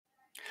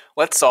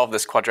Let's solve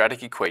this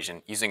quadratic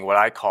equation using what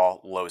I call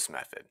Loh's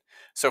method.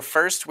 So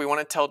first, we want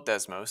to tell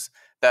Desmos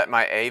that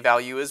my a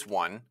value is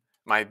 1,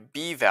 my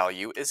b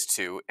value is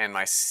 2, and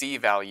my c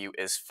value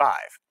is 5.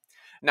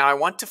 Now I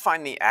want to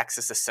find the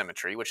axis of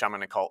symmetry, which I'm going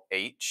to call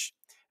h,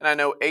 and I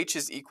know h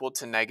is equal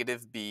to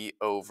negative b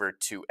over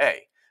 2a.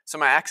 So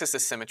my axis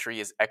of symmetry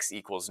is x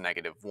equals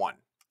negative 1.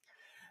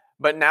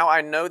 But now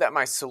I know that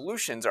my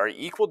solutions are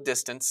equal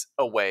distance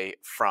away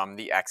from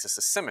the axis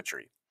of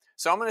symmetry.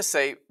 So I'm going to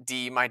say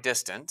d, my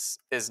distance,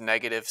 is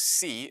negative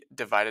c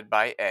divided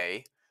by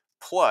a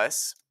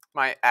plus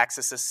my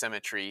axis of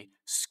symmetry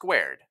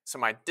squared. So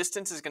my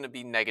distance is going to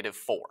be negative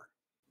 4.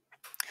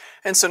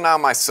 And so now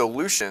my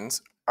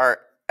solutions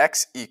are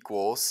x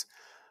equals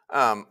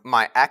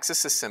my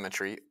axis of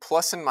symmetry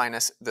plus and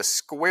minus the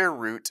square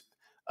root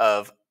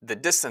of the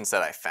distance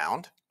that I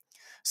found.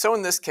 So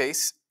in this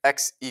case,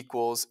 x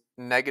equals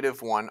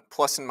negative 1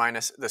 plus and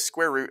minus the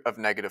square root of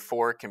negative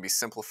 4 can be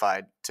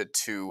simplified to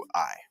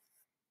 2i.